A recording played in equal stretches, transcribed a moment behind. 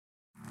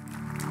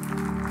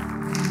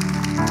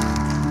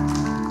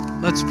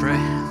Let's pray.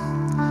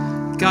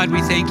 God,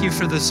 we thank you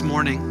for this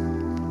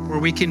morning where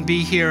we can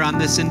be here on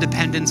this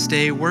Independence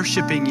Day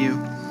worshiping you.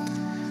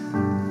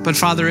 But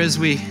Father, as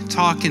we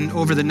talk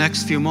over the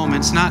next few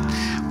moments, not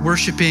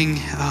worshiping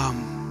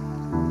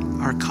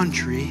our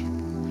country,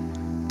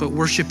 but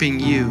worshiping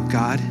you,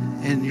 God,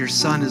 and your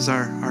Son is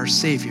our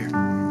Savior.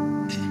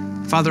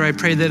 Father, I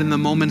pray that in the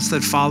moments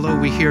that follow,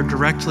 we hear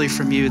directly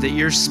from you, that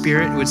your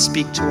Spirit would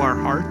speak to our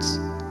hearts.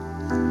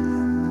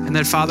 And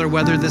that, Father,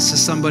 whether this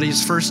is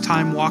somebody's first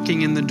time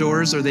walking in the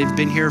doors or they've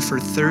been here for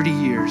 30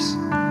 years,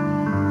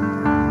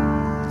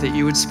 that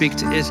you would speak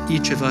to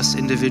each of us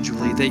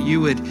individually, that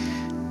you would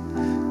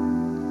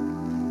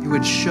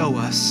show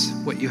us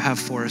what you have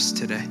for us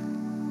today.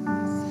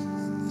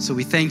 So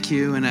we thank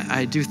you, and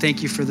I do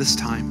thank you for this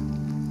time.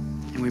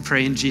 And we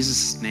pray in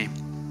Jesus' name,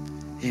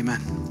 amen.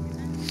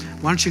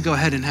 Why don't you go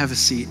ahead and have a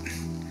seat?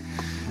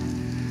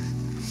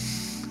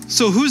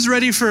 So who's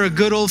ready for a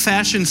good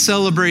old-fashioned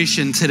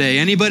celebration today?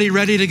 Anybody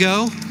ready to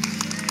go?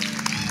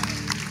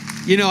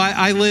 You know,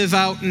 I live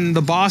out in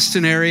the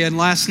Boston area, and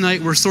last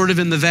night we're sort of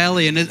in the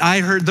valley, and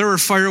I heard there were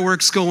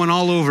fireworks going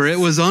all over. It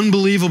was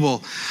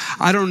unbelievable.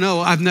 I don't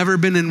know. I've never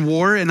been in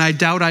war, and I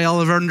doubt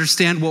I'll ever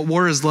understand what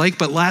war is like,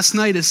 but last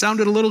night it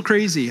sounded a little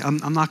crazy. I'm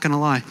not going to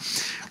lie.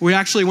 We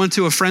actually went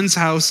to a friend's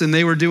house, and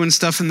they were doing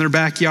stuff in their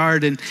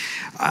backyard, and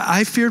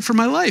I feared for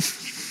my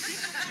life.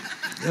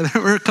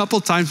 There were a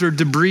couple times where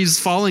debris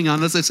falling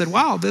on us. I said,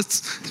 wow,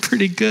 that's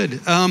pretty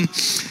good.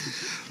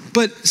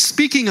 But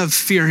speaking of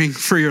fearing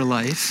for your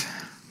life,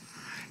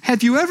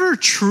 have you ever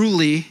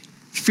truly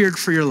feared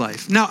for your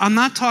life? Now, I'm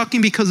not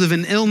talking because of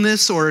an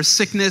illness or a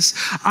sickness.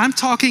 I'm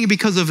talking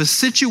because of a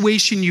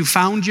situation you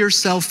found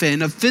yourself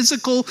in, a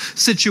physical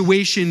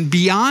situation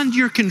beyond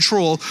your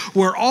control,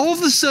 where all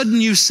of a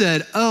sudden you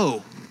said,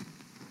 oh,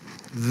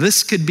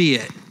 this could be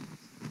it.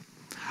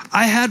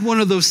 I had one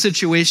of those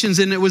situations,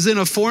 and it was in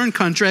a foreign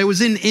country. I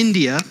was in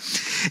India.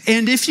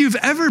 And if you've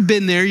ever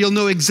been there, you'll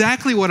know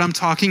exactly what I'm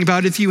talking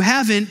about. If you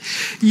haven't,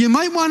 you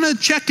might want to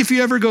check if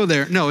you ever go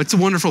there. No, it's a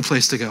wonderful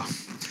place to go.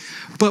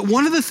 But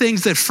one of the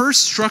things that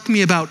first struck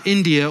me about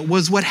India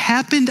was what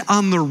happened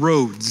on the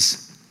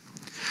roads.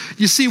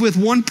 You see, with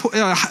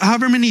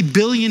however many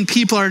billion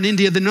people are in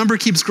India, the number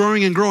keeps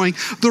growing and growing.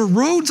 The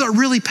roads are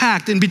really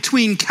packed, and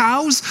between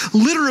cows,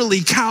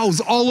 literally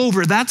cows all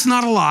over, that's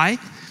not a lie,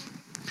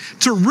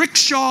 to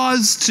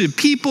rickshaws, to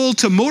people,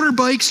 to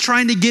motorbikes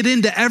trying to get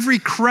into every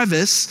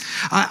crevice.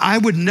 I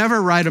would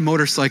never ride a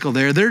motorcycle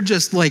there. They're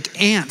just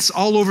like ants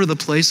all over the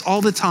place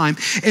all the time.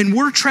 And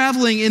we're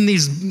traveling in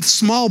these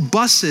small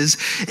buses.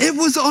 It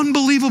was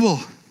unbelievable.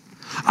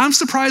 I'm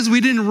surprised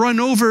we didn't run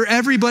over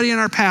everybody in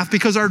our path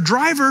because our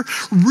driver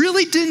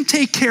really didn't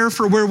take care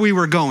for where we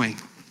were going.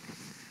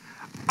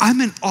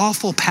 I'm an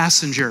awful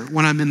passenger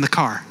when I'm in the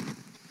car.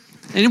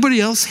 Anybody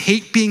else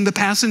hate being the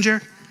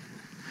passenger?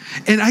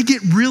 And I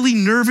get really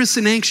nervous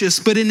and anxious,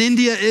 but in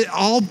India,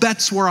 all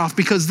bets were off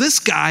because this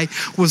guy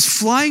was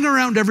flying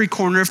around every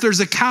corner. If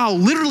there's a cow,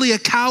 literally a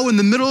cow in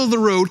the middle of the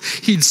road,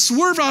 he'd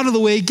swerve out of the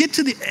way,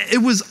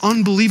 it was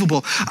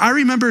unbelievable. I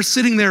remember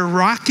sitting there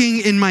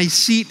rocking in my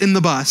seat in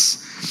the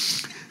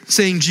bus,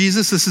 saying,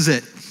 Jesus, this is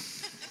it.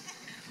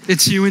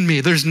 It's you and me.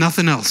 There's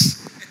nothing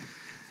else.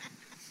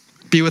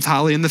 Be with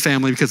Holly and the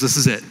family because this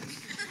is it.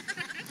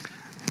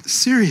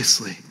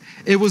 Seriously.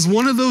 It was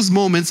one of those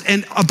moments,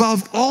 and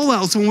above all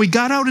else, when we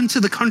got out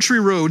into the country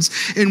roads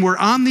and we're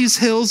on these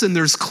hills and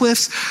there's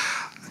cliffs,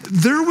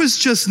 there was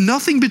just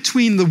nothing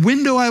between the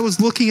window I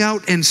was looking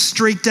out and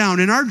straight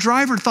down. And our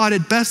driver thought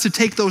it best to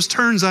take those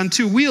turns on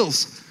two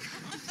wheels.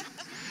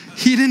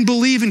 He didn't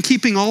believe in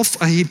keeping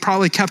he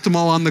probably kept them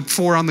all on the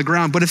four on the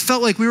ground, but it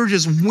felt like we were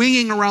just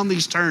winging around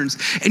these turns.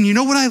 And you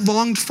know what I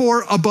longed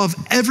for above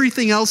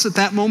everything else at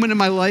that moment in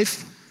my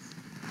life?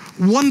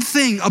 One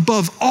thing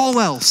above all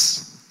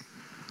else.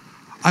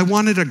 I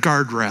wanted a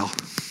guardrail.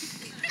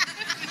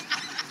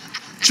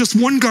 Just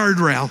one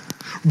guardrail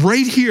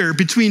right here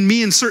between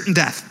me and certain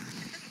death.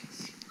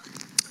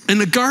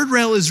 And a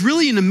guardrail is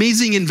really an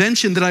amazing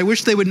invention that I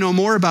wish they would know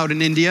more about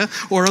in India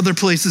or other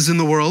places in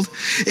the world.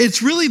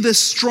 It's really this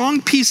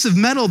strong piece of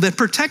metal that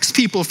protects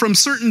people from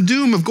certain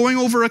doom of going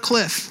over a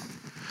cliff.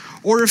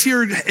 Or if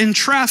you're in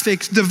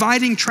traffic,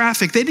 dividing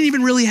traffic, they didn't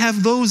even really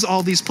have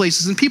all these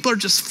places, and people are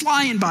just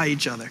flying by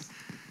each other.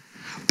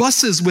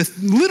 Buses with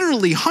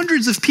literally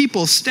hundreds of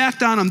people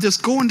stacked on them,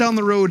 just going down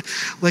the road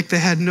like they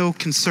had no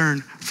concern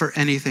for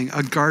anything. A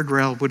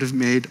guardrail would have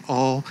made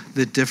all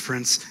the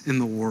difference in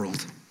the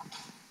world.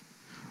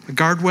 A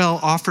guardrail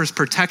offers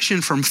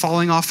protection from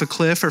falling off a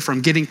cliff or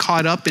from getting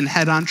caught up in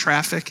head-on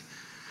traffic.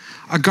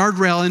 A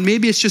guardrail, and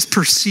maybe it's just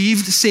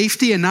perceived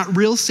safety and not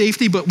real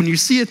safety, but when you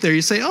see it there,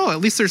 you say, oh,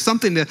 at least there's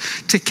something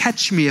to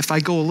catch me if I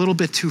go a little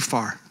bit too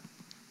far.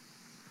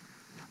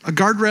 A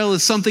guardrail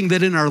is something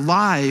that in our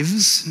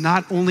lives,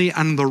 not only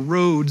on the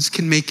roads,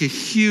 can make a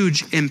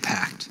huge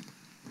impact.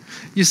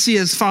 You see,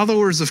 as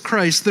followers of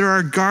Christ, there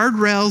are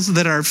guardrails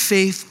that our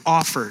faith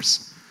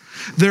offers.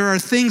 There are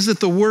things that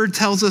the word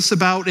tells us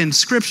about in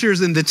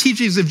scriptures and the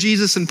teachings of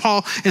Jesus and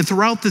Paul and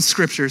throughout the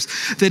scriptures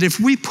that if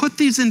we put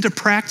these into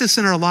practice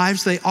in our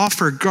lives, they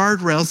offer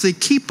guardrails. They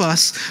keep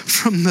us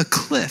from the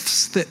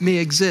cliffs that may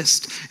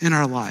exist in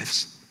our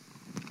lives.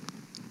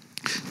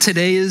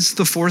 Today is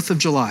the 4th of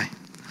July.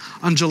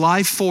 On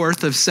July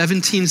 4th of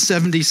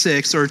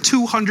 1776, or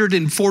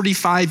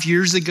 245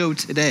 years ago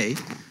today,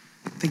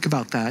 think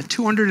about that,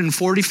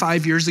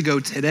 245 years ago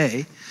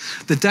today,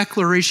 the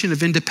Declaration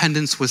of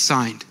Independence was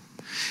signed,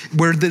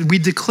 where we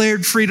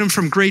declared freedom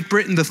from Great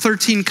Britain. The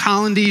 13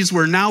 colonies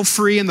were now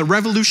free, and the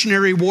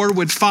Revolutionary War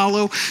would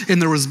follow, and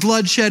there was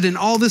bloodshed and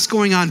all this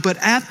going on. But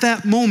at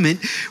that moment,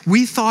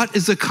 we thought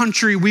as a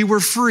country we were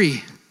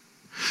free.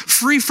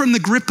 Free from the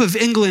grip of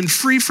England,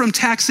 free from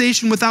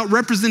taxation without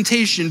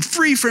representation,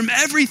 free from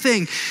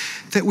everything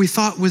that we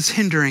thought was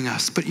hindering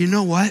us. But you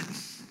know what?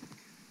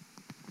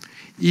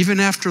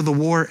 Even after the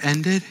war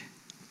ended,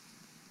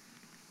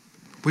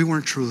 we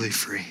weren't truly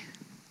free.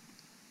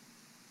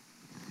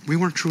 We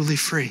weren't truly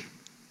free.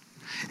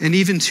 And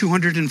even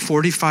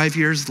 245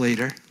 years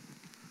later,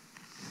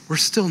 we're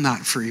still not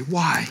free.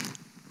 Why?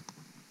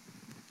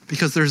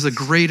 Because there's a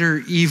greater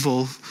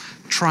evil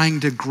trying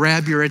to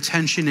grab your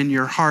attention and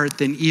your heart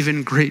than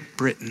even Great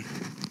Britain.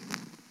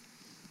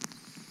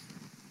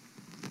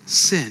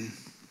 Sin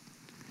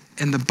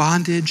and the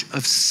bondage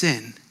of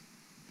sin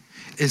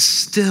is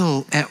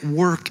still at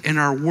work in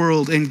our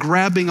world and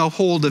grabbing a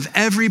hold of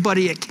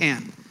everybody it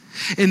can.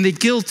 And the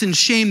guilt and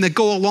shame that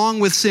go along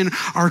with sin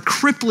are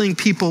crippling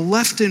people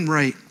left and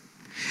right.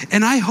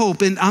 And I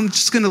hope, and I'm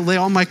just going to lay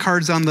all my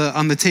cards on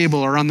the table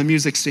or on the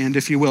music stand,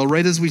 if you will,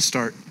 right as we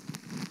start.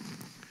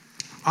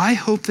 I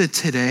hope that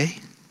today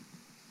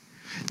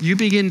you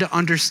begin to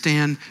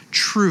understand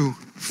true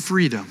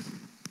freedom.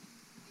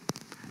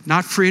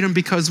 Not freedom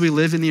because we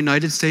live in the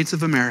United States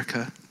of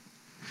America.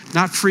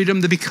 Not freedom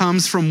that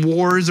comes from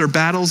wars or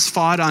battles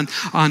fought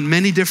on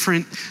many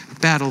different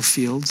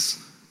battlefields.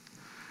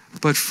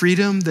 But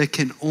freedom that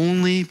can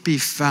only be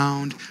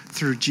found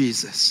through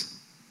Jesus.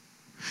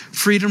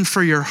 Freedom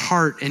for your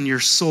heart and your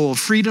soul.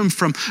 Freedom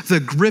from the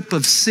grip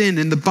of sin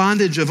and the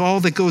bondage of all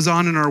that goes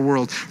on in our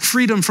world.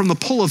 Freedom from the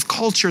pull of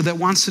culture that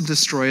wants to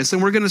destroy us.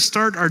 And we're going to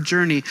start our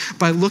journey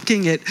by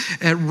looking at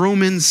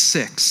Romans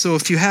 6. So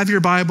if you have your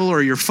Bible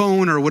or your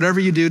phone or whatever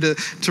you do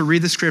to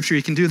read the scripture,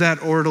 you can do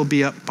that or it'll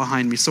be up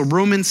behind me. So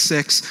Romans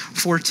 6,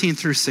 14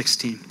 through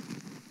 16.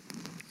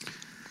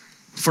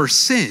 For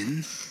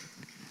sin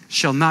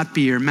shall not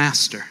be your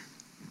master.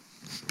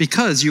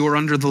 Because you are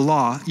under the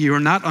law, you are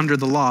not under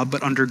the law,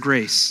 but under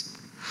grace.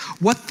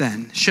 What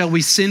then? Shall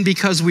we sin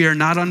because we are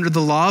not under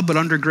the law, but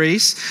under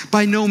grace?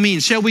 By no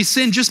means. Shall we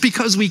sin just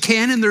because we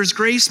can and there's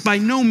grace? By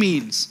no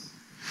means.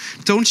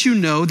 Don't you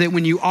know that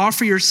when you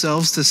offer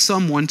yourselves to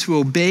someone to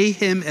obey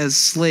him as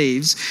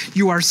slaves,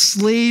 you are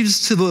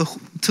slaves to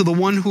the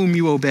one whom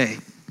you obey?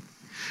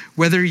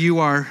 Whether you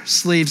are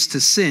slaves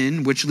to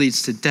sin, which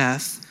leads to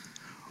death,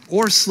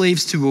 or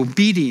slaves to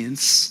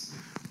obedience,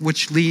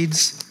 which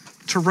leads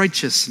to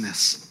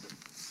righteousness.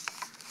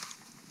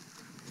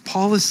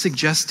 Paul is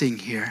suggesting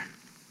here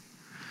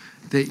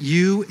that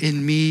you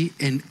and me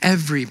and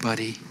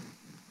everybody,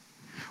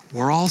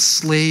 we're all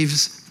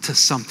slaves to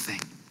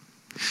something.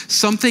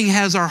 Something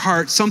has our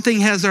heart, something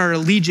has our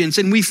allegiance,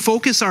 and we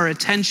focus our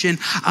attention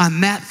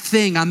on that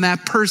thing, on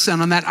that person,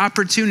 on that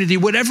opportunity,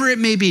 whatever it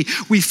may be.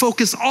 We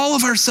focus all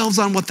of ourselves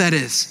on what that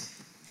is.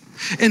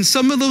 And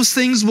some of those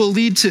things will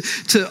lead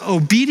to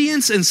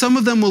obedience, and some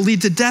of them will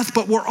lead to death,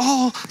 but we're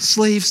all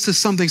slaves to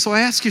something. So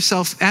ask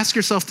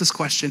yourself this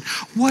question.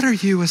 What are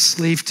you a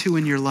slave to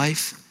in your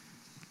life?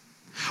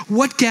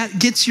 What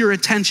gets your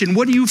attention?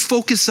 What do you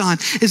focus on?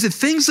 Is it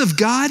things of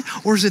God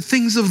or is it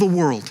things of the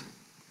world?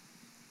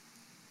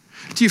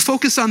 Do you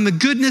focus on the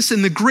goodness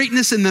and the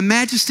greatness and the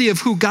majesty of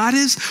who God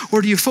is?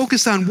 Or do you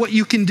focus on what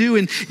you can do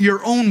and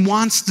your own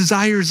wants,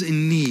 desires,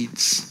 and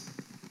needs?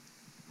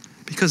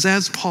 Because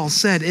as Paul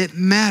said, it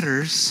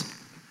matters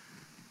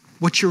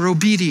what you're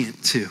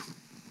obedient to.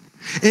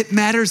 It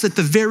matters at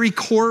the very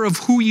core of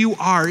who you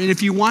are. And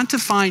if you want to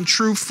find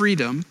true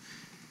freedom,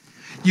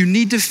 you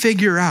need to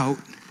figure out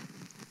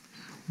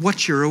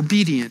what you're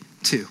obedient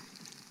to.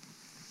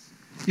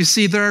 You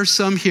see, there are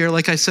some here,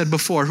 like I said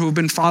before, who have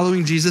been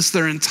following Jesus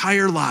their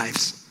entire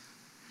lives,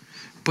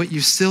 but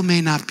you still may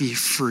not be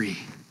free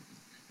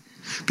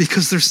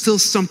because there's still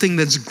something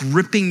that's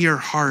gripping your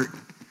heart.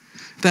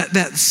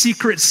 That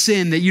secret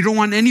sin that you don't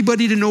want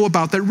anybody to know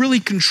about that really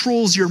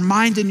controls your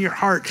mind and your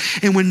heart.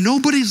 And when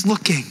nobody's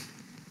looking,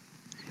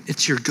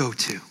 it's your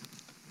go-to.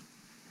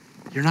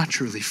 You're not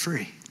truly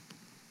free.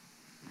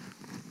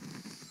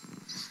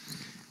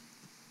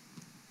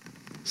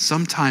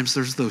 Sometimes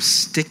there's those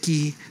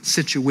sticky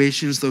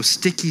situations, those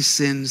sticky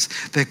sins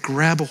that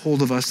grab a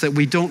hold of us that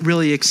we don't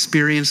really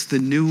experience the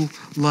new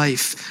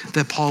life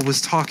that Paul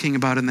was talking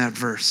about in that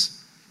verse.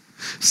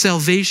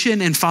 Salvation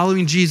and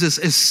following Jesus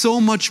is so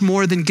much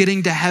more than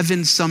getting to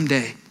heaven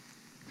someday.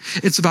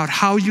 It's about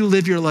how you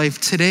live your life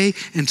today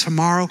and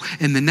tomorrow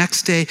and the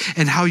next day,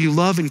 and how you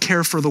love and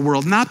care for the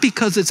world. Not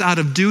because it's out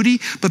of duty,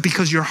 but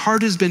because your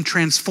heart has been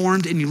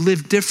transformed and you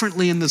live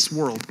differently in this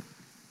world.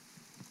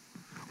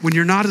 When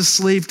you're not a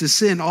slave to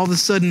sin, all of a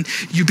sudden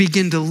you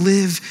begin to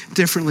live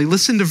differently.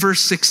 Listen to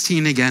verse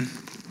 16 again.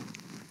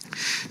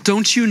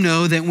 Don't you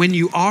know that when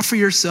you offer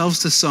yourselves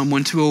to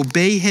someone to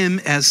obey him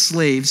as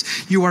slaves,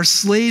 you are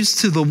slaves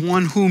to the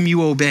one whom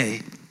you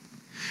obey?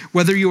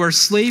 Whether you are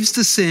slaves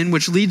to sin,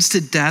 which leads to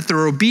death,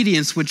 or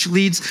obedience, which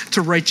leads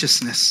to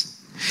righteousness.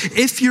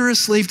 If you're a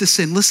slave to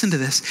sin, listen to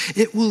this,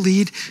 it will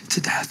lead to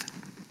death.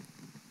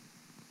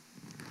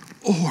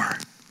 Or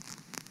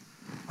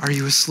are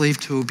you a slave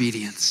to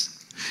obedience?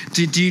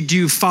 Do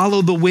you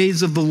follow the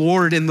ways of the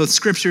Lord in the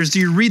scriptures? Do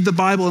you read the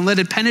Bible and let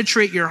it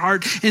penetrate your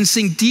heart and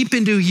sink deep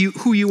into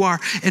who you are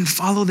and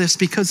follow this?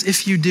 Because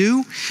if you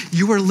do,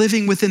 you are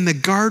living within the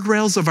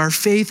guardrails of our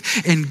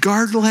faith, and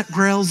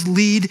guardrails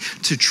lead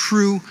to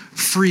true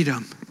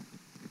freedom.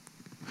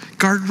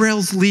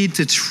 Guardrails lead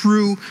to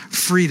true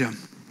freedom.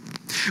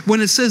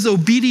 When it says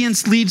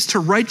obedience leads to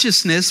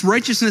righteousness,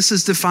 righteousness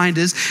is defined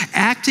as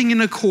acting in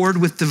accord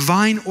with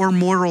divine or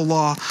moral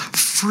law.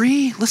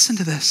 Free, listen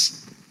to this.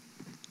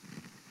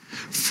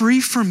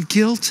 Free from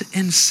guilt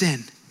and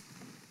sin.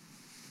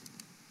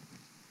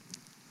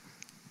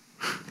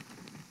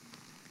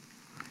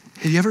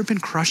 Have you ever been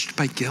crushed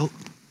by guilt?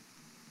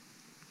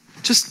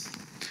 Just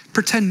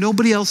pretend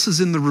nobody else is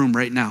in the room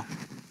right now.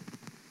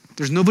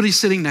 There's nobody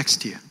sitting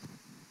next to you.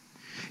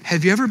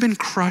 Have you ever been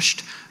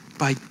crushed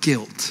by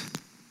guilt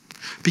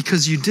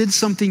because you did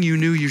something you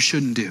knew you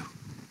shouldn't do?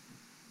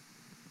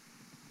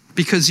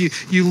 Because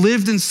you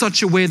lived in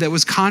such a way that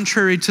was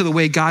contrary to the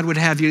way God would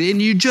have you.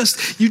 And you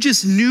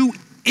just knew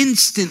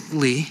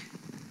instantly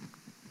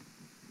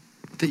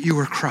that you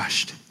were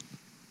crushed.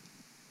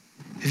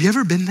 Have you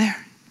ever been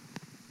there?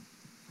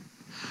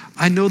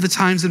 I know the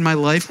times in my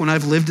life when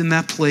I've lived in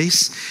that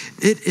place.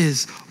 It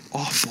is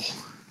awful.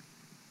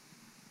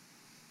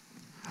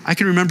 I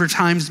can remember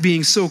times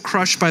being so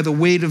crushed by the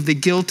weight of the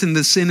guilt and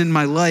the sin in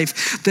my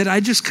life that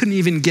I just couldn't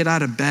even get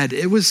out of bed.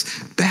 It was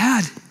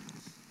bad.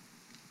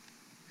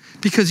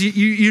 Because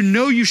you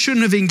know you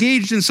shouldn't have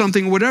engaged in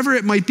something, whatever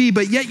it might be,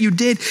 but yet you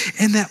did.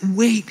 And that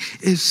weight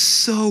is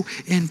so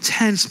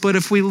intense. But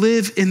if we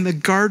live in the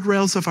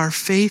guardrails of our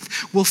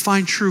faith, we'll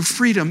find true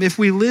freedom. If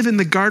we live in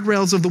the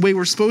guardrails of the way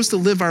we're supposed to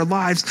live our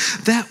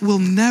lives, that will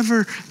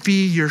never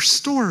be your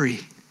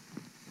story.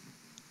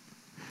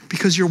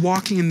 Because you're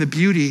walking in the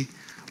beauty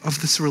of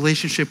this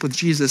relationship with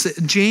Jesus.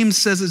 James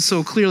says it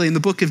so clearly in the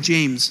book of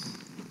James.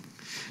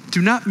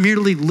 Do not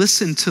merely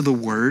listen to the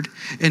word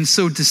and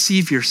so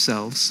deceive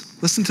yourselves.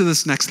 Listen to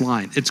this next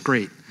line. It's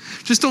great.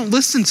 Just don't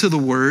listen to the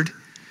word.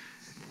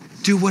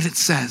 Do what it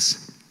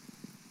says.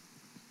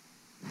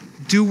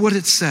 Do what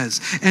it says.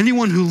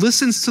 Anyone who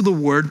listens to the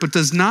word but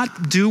does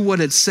not do what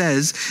it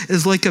says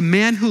is like a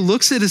man who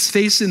looks at his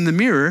face in the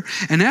mirror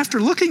and after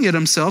looking at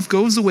himself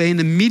goes away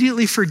and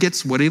immediately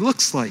forgets what he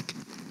looks like.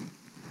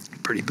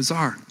 Pretty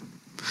bizarre.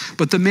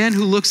 But the man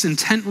who looks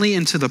intently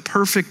into the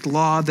perfect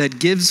law that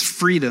gives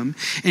freedom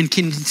and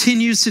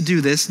continues to do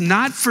this,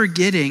 not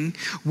forgetting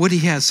what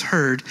he has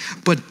heard,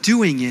 but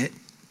doing it,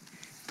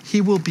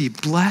 he will be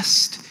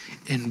blessed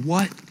in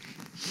what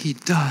he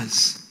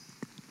does.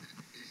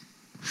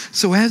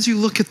 So as you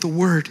look at the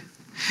word,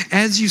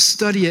 as you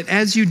study it,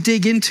 as you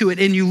dig into it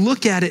and you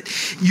look at it,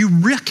 you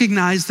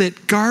recognize that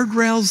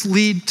guardrails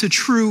lead to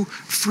true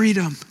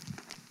freedom.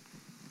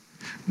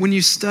 When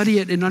you study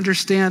it and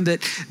understand that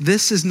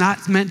this is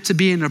not meant to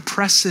be an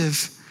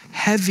oppressive,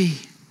 heavy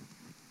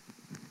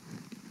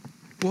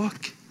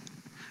book,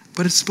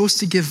 but it's supposed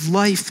to give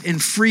life and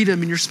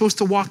freedom, and you're supposed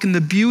to walk in the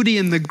beauty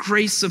and the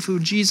grace of who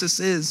Jesus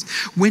is.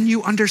 When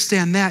you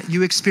understand that,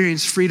 you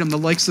experience freedom, the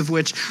likes of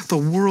which the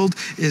world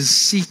is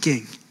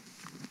seeking.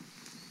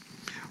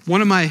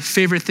 One of my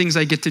favorite things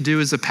I get to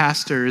do as a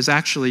pastor is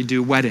actually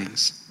do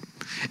weddings.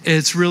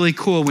 It's really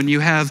cool when you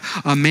have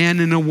a man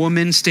and a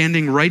woman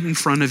standing right in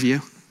front of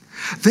you.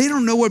 They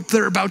don't know what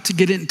they're about to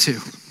get into.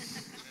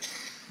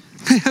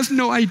 They have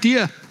no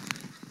idea.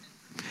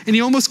 And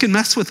you almost can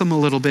mess with them a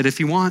little bit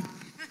if you want.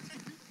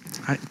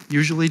 I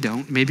usually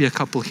don't. Maybe a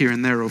couple here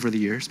and there over the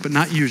years, but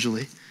not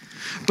usually.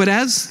 But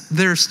as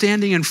they're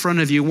standing in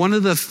front of you, one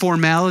of the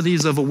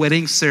formalities of a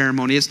wedding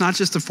ceremony, it's not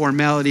just a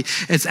formality,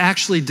 it's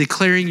actually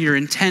declaring your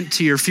intent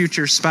to your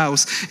future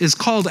spouse, is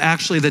called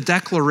actually the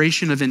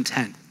declaration of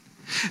intent.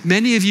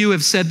 Many of you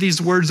have said these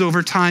words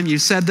over time. You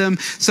said them,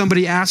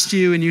 somebody asked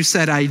you, and you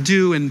said, I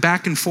do, and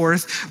back and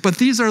forth. But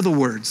these are the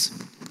words.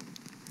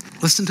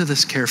 Listen to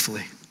this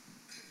carefully.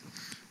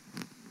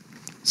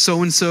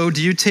 So-and-so,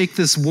 do you take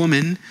this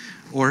woman,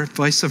 or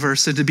vice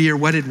versa, to be your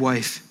wedded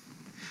wife,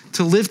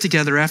 to live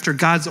together after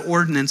God's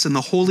ordinance in the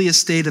holy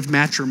estate of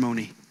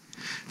matrimony,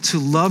 to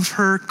love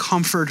her,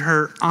 comfort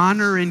her,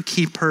 honor and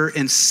keep her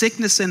in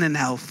sickness and in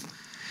health?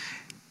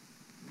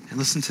 And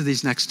listen to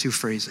these next two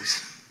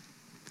phrases.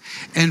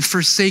 And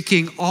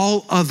forsaking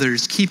all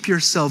others, keep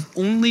yourself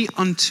only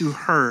unto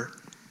her,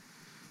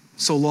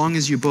 so long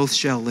as you both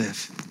shall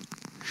live.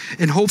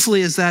 And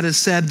hopefully as that is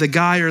said, the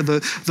guy or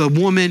the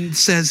woman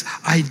says,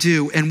 I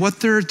do. And what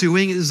they're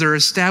doing is they're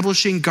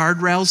establishing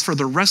guardrails for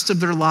the rest of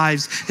their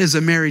lives as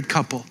a married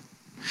couple.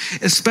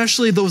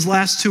 Especially those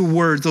last two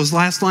words, those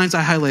last lines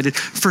I highlighted,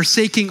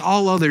 forsaking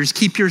all others,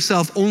 keep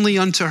yourself only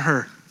unto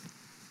her.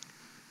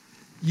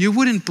 You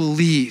wouldn't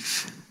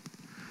believe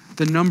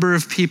the number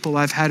of people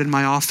I've had in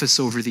my office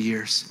over the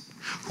years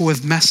who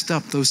have messed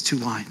up those two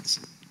lines.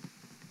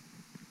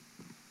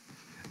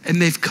 And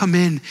they've come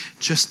in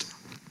just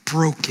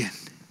broken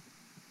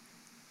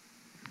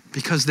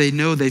because they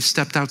know they've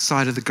stepped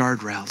outside of the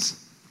guardrails.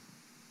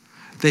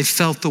 They've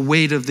felt the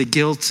weight of the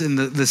guilt and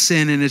the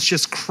sin, and it's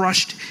just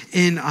crushed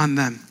in on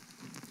them.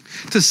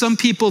 To some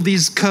people,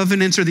 these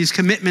covenants or these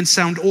commitments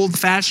sound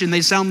old-fashioned.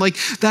 They sound like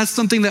that's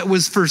something that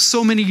was for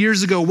so many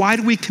years ago. Why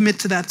do we commit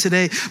to that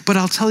today? But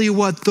I'll tell you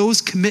what,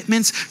 those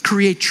commitments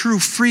create true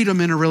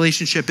freedom in a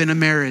relationship, in a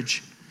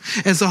marriage.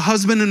 As a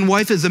husband and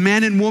wife, as a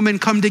man and woman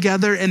come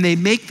together and they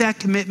make that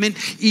commitment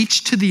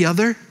each to the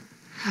other,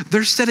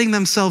 they're setting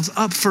themselves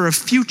up for a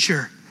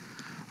future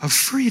of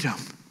freedom.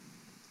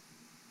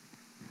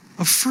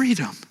 Of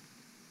freedom.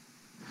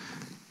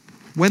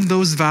 When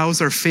those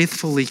vows are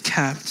faithfully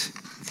kept,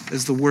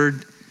 as the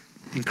word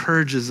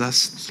encourages us,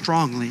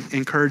 strongly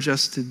encourage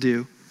us to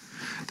do,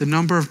 the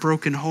number of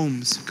broken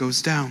homes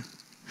goes down.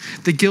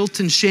 The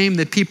guilt and shame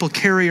that people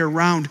carry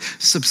around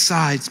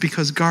subsides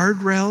because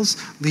guardrails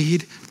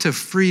lead to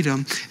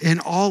freedom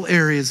in all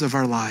areas of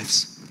our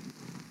lives.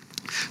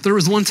 There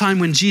was one time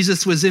when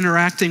Jesus was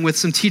interacting with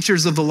some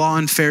teachers of the law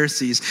and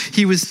Pharisees.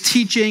 He was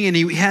teaching and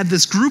he had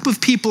this group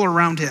of people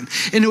around him,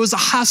 and it was a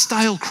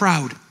hostile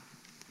crowd.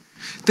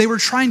 They were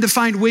trying to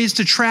find ways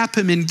to trap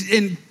him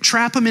and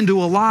trap him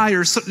into a lie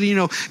or,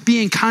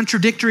 being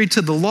contradictory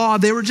to the law.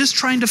 They were just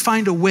trying to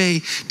find a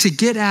way to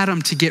get at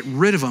him, to get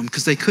rid of him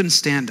because they couldn't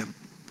stand him.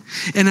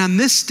 And on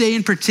this day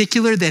in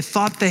particular, they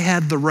thought they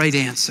had the right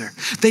answer.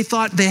 They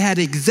thought they had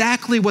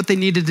exactly what they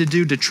needed to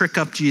do to trick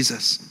up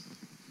Jesus.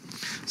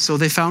 So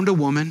they found a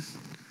woman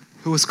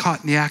who was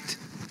caught in the act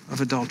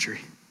of adultery.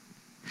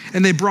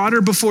 And they brought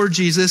her before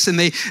Jesus, and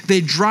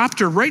they dropped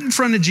her right in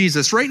front of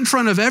Jesus, right in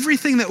front of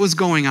everything that was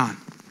going on.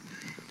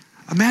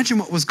 Imagine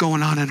what was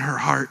going on in her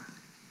heart.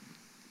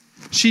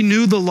 She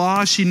knew the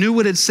law, she knew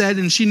what it said,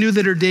 and she knew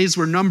that her days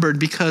were numbered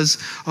because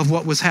of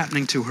what was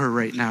happening to her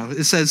right now.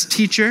 It says,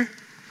 "Teacher,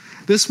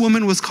 this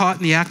woman was caught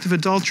in the act of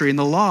adultery. In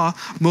the law,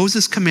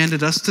 Moses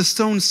commanded us to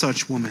stone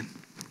such women.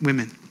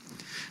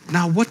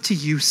 Now, what do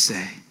you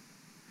say?"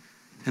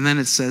 And then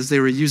it says they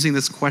were using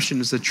this question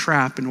as a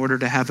trap in order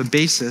to have a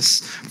basis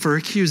for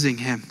accusing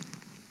him.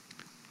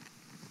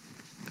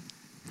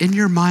 In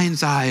your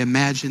mind's eye,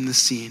 imagine the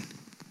scene.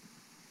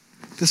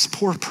 This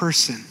poor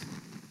person,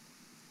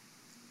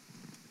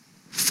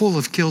 full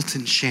of guilt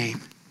and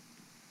shame,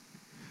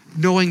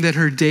 knowing that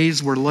her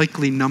days were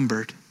likely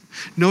numbered,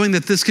 knowing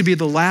that this could be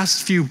the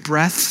last few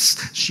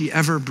breaths she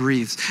ever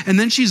breathes. And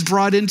then she's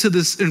brought in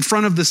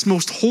front of this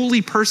most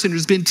holy person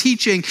who's been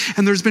teaching,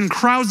 and there's been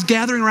crowds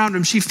gathering around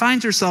him. She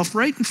finds herself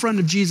right in front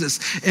of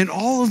Jesus and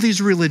all of these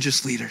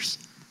religious leaders.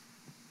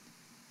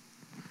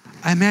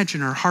 I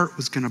imagine her heart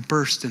was going to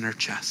burst in her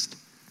chest.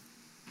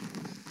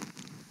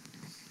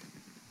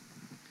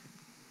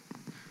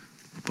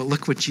 But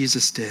look what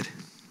Jesus did.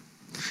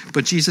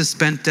 But Jesus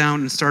bent down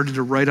and started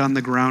to write on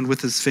the ground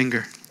with his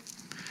finger.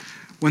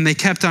 When they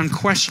kept on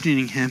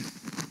questioning him,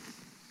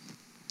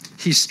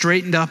 he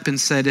straightened up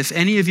and said, "If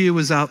any of you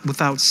is out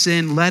without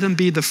sin, let him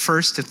be the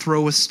first to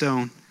throw a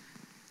stone."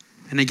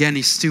 And again,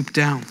 he stooped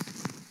down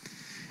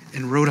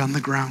and wrote on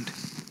the ground.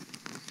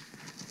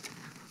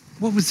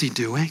 What was he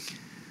doing?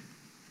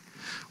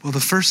 Well, the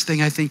first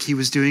thing I think he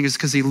was doing is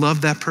because he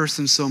loved that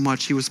person so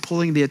much, he was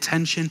pulling the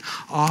attention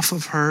off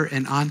of her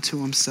and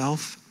onto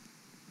himself.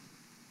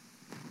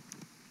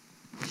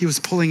 He was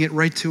pulling it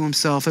right to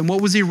himself. And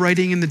what was he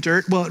writing in the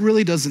dirt? Well, it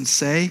really doesn't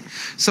say.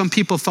 Some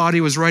people thought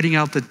he was writing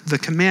out the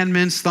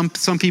commandments.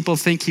 Some people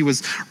think he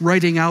was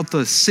writing out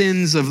the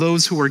sins of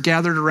those who were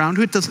gathered around.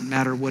 It doesn't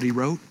matter what he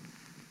wrote,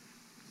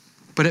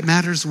 but it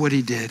matters what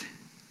he did.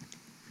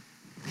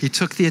 He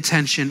took the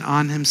attention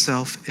on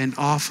himself and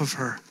off of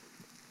her.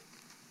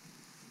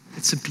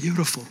 It's a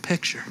beautiful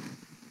picture.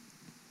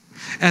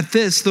 At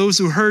this, those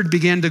who heard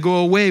began to go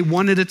away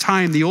one at a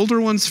time, the older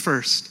ones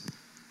first.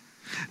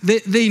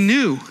 They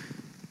knew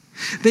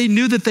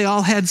that they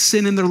all had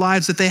sin in their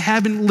lives, that they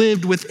haven't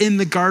lived within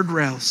the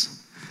guardrails.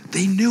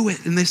 They knew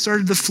it, and they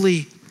started to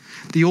flee.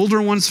 The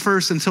older ones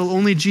first, until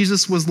only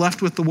Jesus was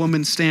left with the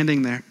woman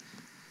standing there.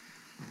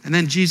 And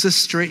then Jesus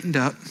straightened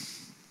up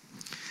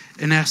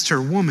and asked her,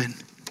 "Woman,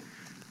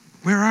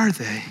 where are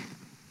they?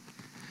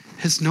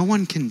 Has no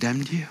one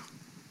condemned you?"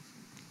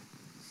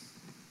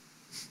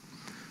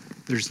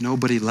 There's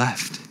nobody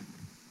left.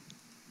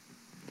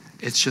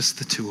 It's just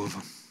the two of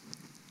them.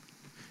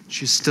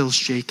 She's still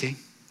shaking.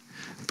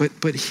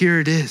 But here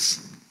it is.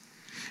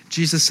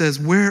 Jesus says,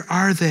 "Where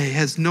are they?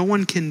 Has no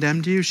one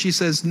condemned you?" She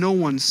says, "No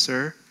one,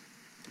 sir."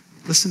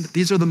 Listen,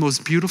 these are the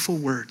most beautiful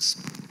words.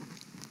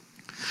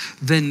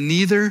 "Then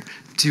neither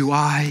do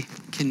I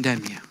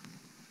condemn you."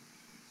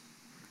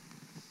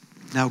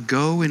 Now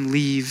go and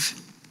leave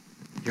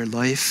your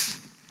life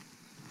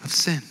of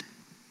sin.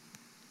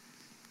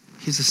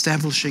 He's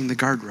establishing the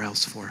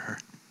guardrails for her.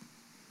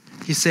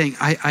 He's saying,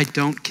 I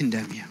don't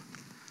condemn you.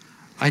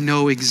 I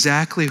know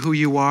exactly who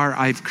you are.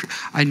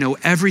 I know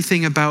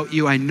everything about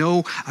you. I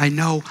know,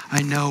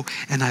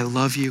 and I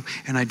love you,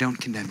 and I don't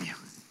condemn you.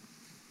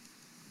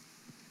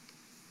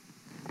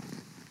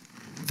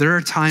 There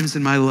are times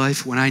in my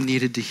life when I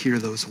needed to hear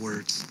those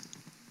words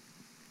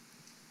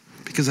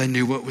because I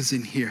knew what was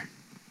in here.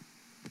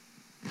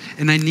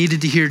 And I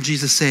needed to hear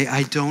Jesus say,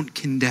 I don't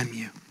condemn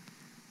you.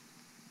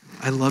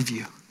 I love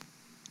you.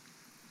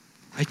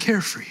 I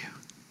care for you.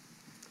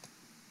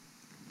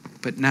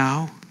 But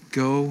now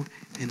go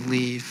and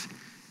leave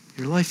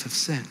your life of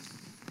sin.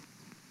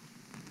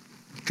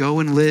 Go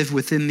and live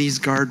within these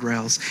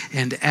guardrails.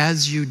 And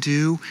as you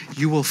do,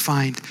 you will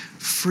find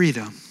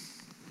freedom.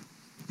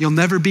 You'll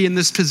never be in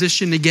this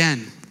position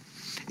again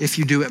if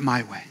you do it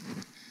my way.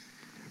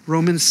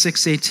 Romans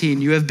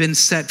 6:18, you have been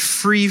set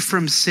free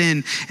from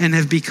sin and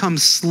have become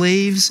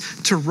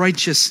slaves to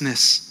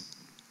righteousness.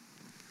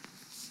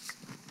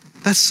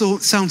 That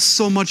sounds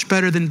so much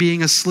better than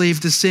being a slave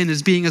to sin,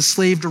 is being a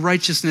slave to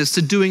righteousness,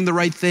 to doing the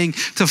right thing,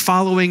 to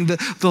following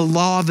the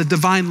law, the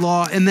divine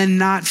law, and then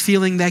not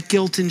feeling that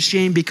guilt and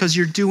shame because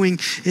you're doing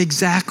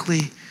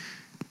exactly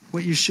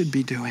what you should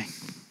be doing.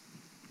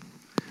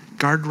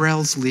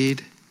 Guardrails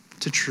lead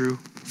to true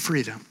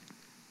freedom.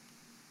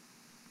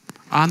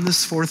 On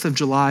this 4th of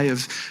July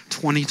of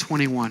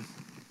 2021,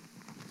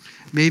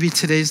 maybe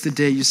today's the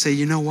day you say,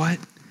 you know what?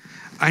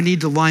 I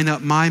need to line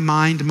up my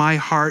mind, my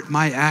heart,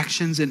 my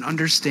actions, and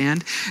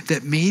understand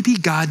that maybe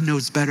God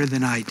knows better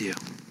than I do.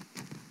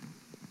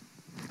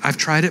 I've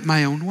tried it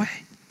my own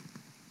way,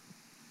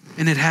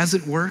 and it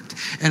hasn't worked,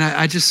 and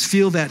I just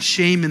feel that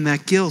shame and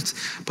that guilt,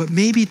 but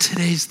maybe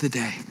today's the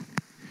day.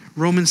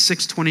 Romans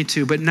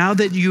 6:22, but now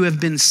that you have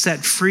been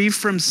set free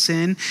from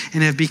sin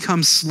and have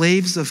become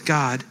slaves of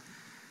God,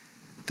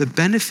 the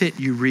benefit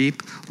you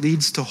reap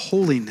leads to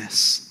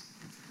holiness,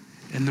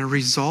 and the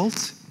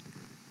result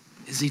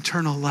is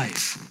eternal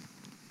life.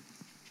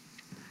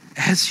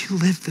 As you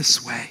live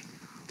this way,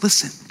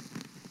 listen,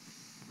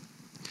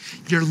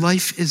 your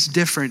life is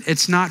different.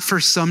 It's not for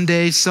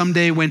someday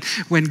when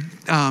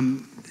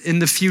in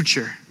the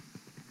future.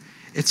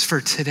 It's for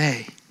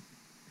today.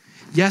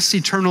 Yes,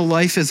 eternal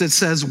life, as it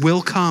says,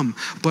 will come,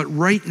 but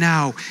right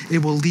now it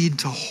will lead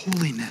to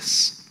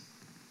holiness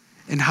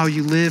in how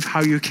you live,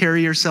 how you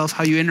carry yourself,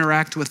 how you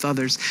interact with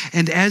others.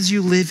 And as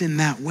you live in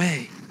that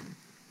way,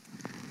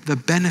 the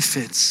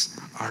benefits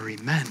are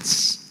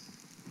immense.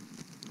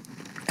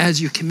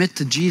 As you commit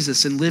to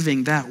Jesus and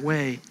living that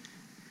way,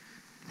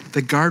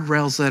 the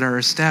guardrails that are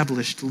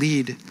established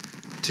lead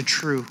to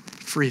true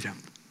freedom.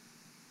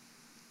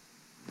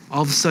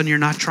 All of a sudden, you're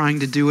not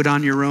trying to do it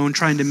on your own,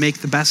 trying to make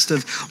the best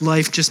of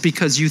life just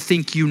because you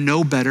think you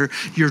know better.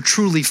 You're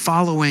truly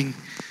following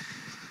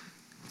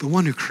the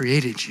one who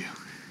created you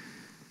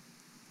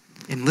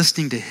and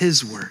listening to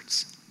his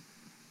words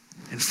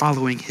and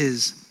following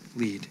his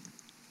lead.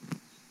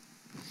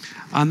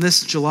 On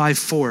this July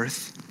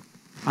 4th,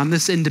 on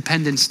this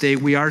Independence Day,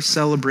 we are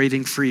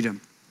celebrating freedom.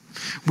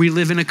 We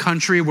live in a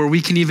country where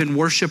we can even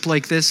worship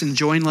like this and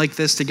join like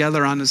this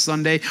together on a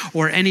Sunday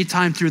or any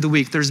time through the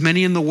week. There's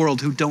many in the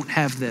world who don't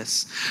have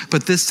this,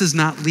 but this does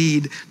not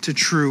lead to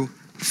true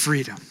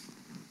freedom.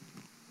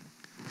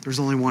 There's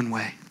only one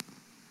way.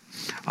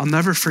 I'll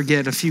never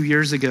forget a few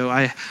years ago,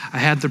 I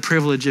had the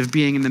privilege of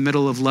being in the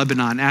middle of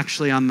Lebanon,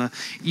 actually on the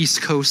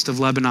east coast of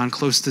Lebanon,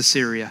 close to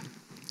Syria.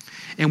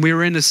 And we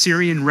were in a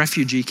Syrian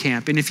refugee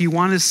camp. And if you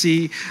want to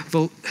see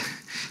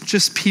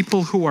just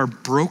people who are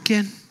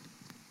broken,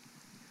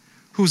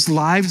 whose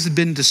lives have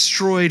been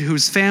destroyed,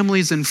 whose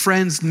families and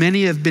friends,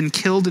 many have been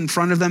killed in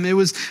front of them. It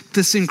was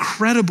this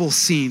incredible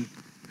scene.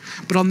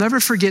 But I'll never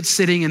forget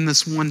sitting in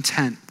this one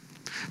tent,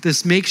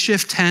 this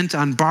makeshift tent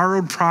on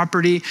borrowed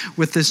property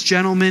with this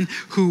gentleman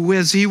who,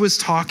 as he was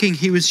talking,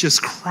 he was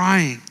just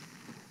crying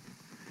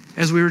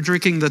as we were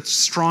drinking the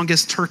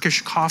strongest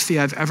Turkish coffee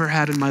I've ever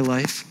had in my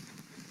life.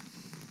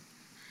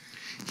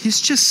 He's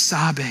just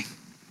sobbing.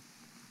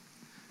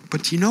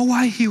 But do you know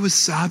why he was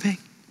sobbing?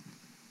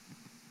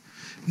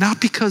 Not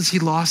because he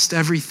lost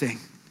everything.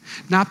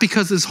 Not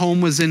because his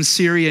home was in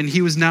Syria and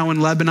he was now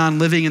in Lebanon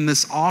living in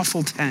this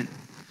awful tent.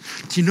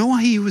 Do you know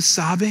why he was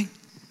sobbing?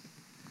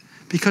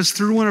 Because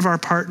through one of our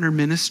partner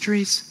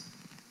ministries,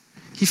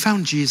 he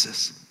found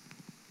Jesus.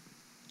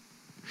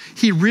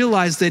 He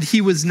realized that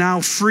he was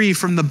now free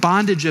from the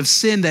bondage of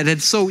sin that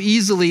had so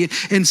easily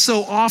and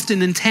so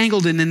often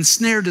entangled and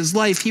ensnared his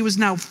life. He was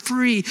now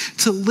free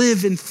to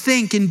live and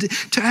think and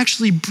to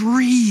actually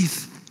breathe.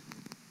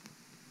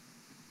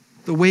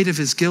 The weight of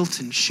his guilt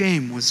and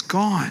shame was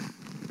gone.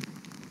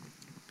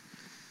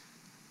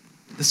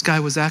 This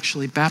guy was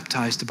actually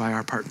baptized by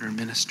our partner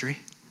ministry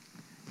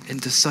and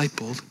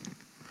discipled.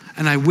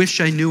 And I wish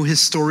I knew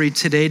his story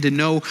today to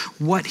know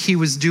what he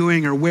was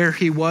doing or where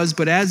he was.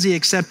 But as he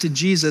accepted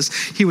Jesus,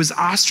 he was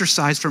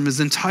ostracized from his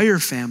entire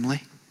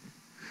family.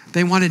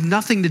 They wanted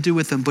nothing to do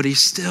with him, but he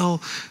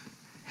still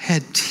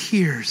had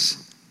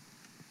tears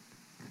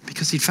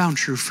Because he'd found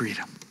true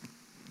freedom.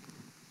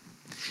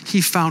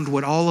 He found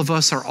what all of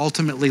us are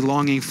ultimately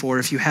longing for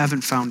if you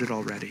haven't found it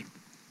already.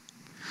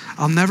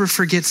 I'll never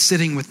forget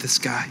sitting with this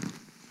guy.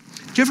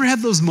 Do you ever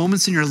have those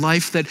moments in your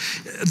life that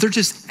they're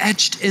just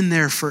etched in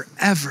there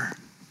forever?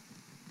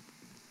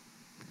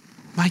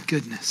 My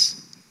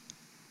goodness,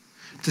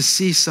 to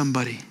see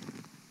somebody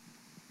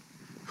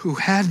who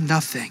had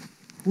nothing,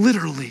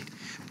 literally,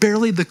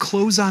 barely the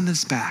clothes on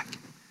his back,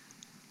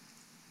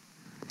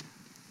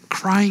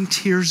 crying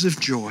tears of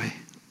joy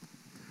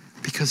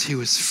because he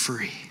was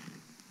free.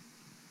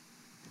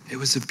 It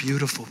was a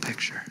beautiful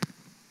picture.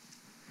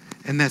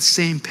 And that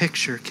same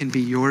picture can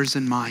be yours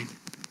and mine.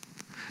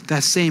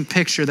 That same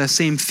picture, that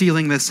same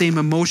feeling, that same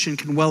emotion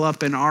can well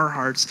up in our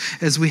hearts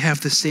as we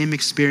have the same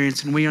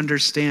experience and we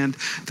understand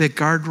that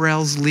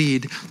guardrails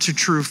lead to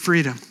true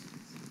freedom.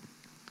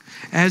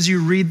 As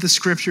you read the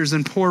scriptures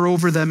and pore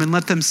over them and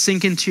let them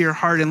sink into your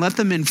heart and let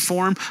them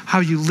inform how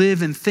you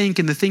live and think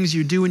and the things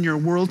you do in your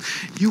world,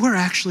 you are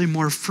actually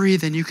more free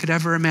than you could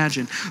ever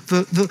imagine.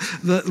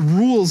 The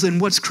rules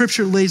and what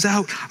scripture lays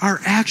out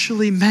are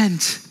actually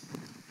meant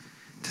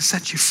to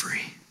set you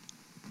free.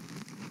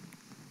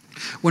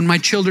 When my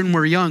children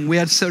were young, we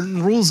had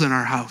certain rules in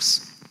our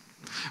house.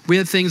 We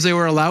had things they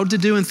were allowed to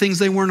do and things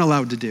they weren't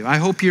allowed to do. I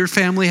hope your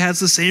family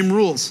has the same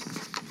rules.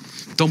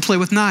 Don't play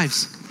with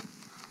knives.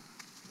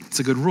 It's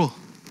a good rule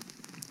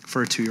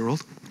for a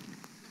 2-year-old.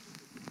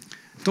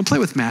 Don't play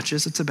with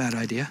matches. It's a bad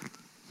idea.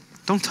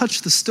 Don't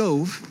touch the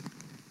stove.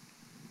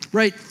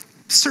 Right?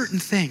 Certain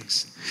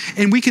things.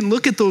 And we can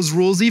look at those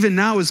rules even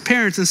now as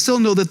parents and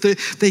still know that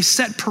they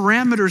set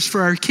parameters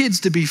for our kids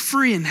to be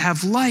free and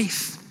have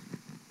life.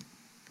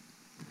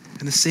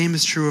 And the same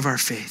is true of our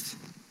faith.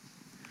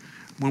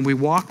 When we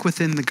walk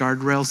within the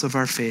guardrails of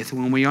our faith,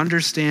 when we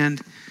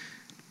understand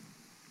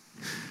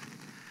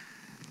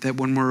that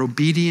when we're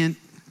obedient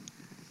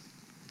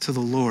to the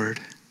Lord,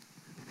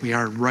 we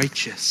are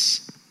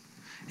righteous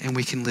and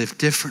we can live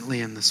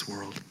differently in this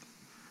world,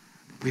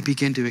 we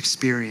begin to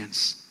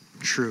experience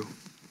true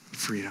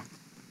freedom.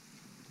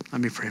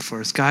 Let me pray for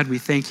us. God, we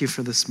thank you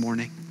for this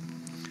morning.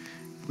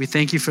 We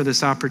thank you for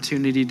this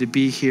opportunity to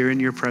be here in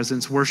your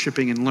presence,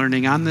 worshiping and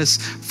learning on this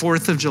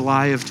 4th of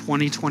July of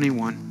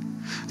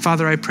 2021.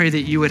 Father, I pray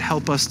that you would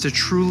help us to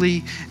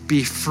truly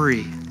be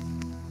free.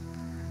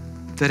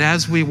 That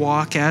as we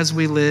walk, as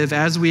we live,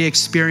 as we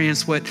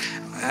experience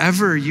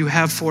whatever you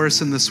have for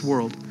us in this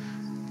world,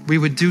 we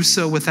would do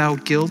so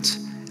without guilt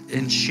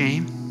and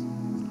shame.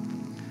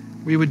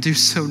 We would do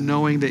so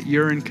knowing that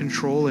you're in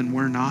control and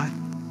we're not.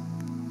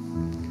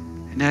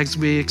 And as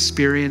we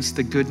experience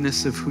the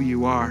goodness of who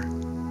you are,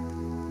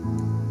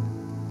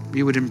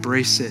 we would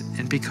embrace it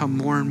and become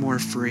more and more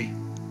free.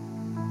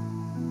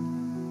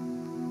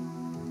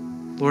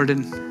 Lord,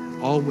 in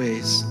all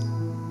ways,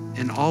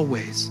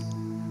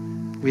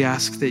 we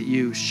ask that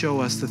you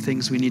show us the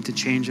things we need to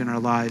change in our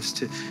lives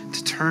to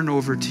turn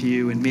over to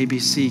you and maybe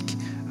seek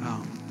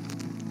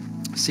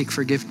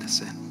forgiveness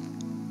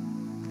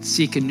in.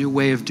 Seek a new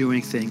way of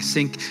doing things.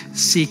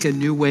 Seek a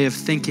new way of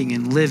thinking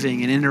and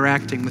living and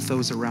interacting with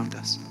those around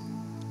us.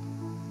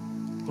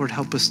 Lord,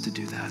 help us to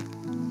do that.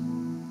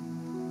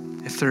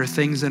 If there are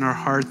things in our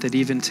heart that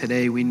even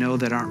today we know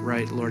that aren't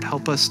right, Lord,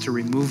 help us to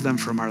remove them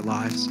from our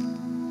lives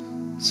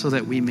so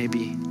that we may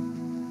be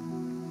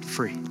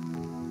free.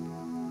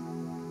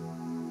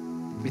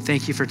 We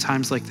thank you for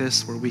times like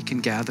this where we can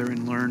gather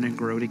and learn and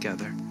grow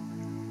together.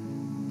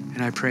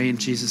 And I pray in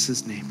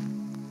Jesus' name,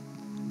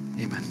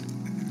 amen.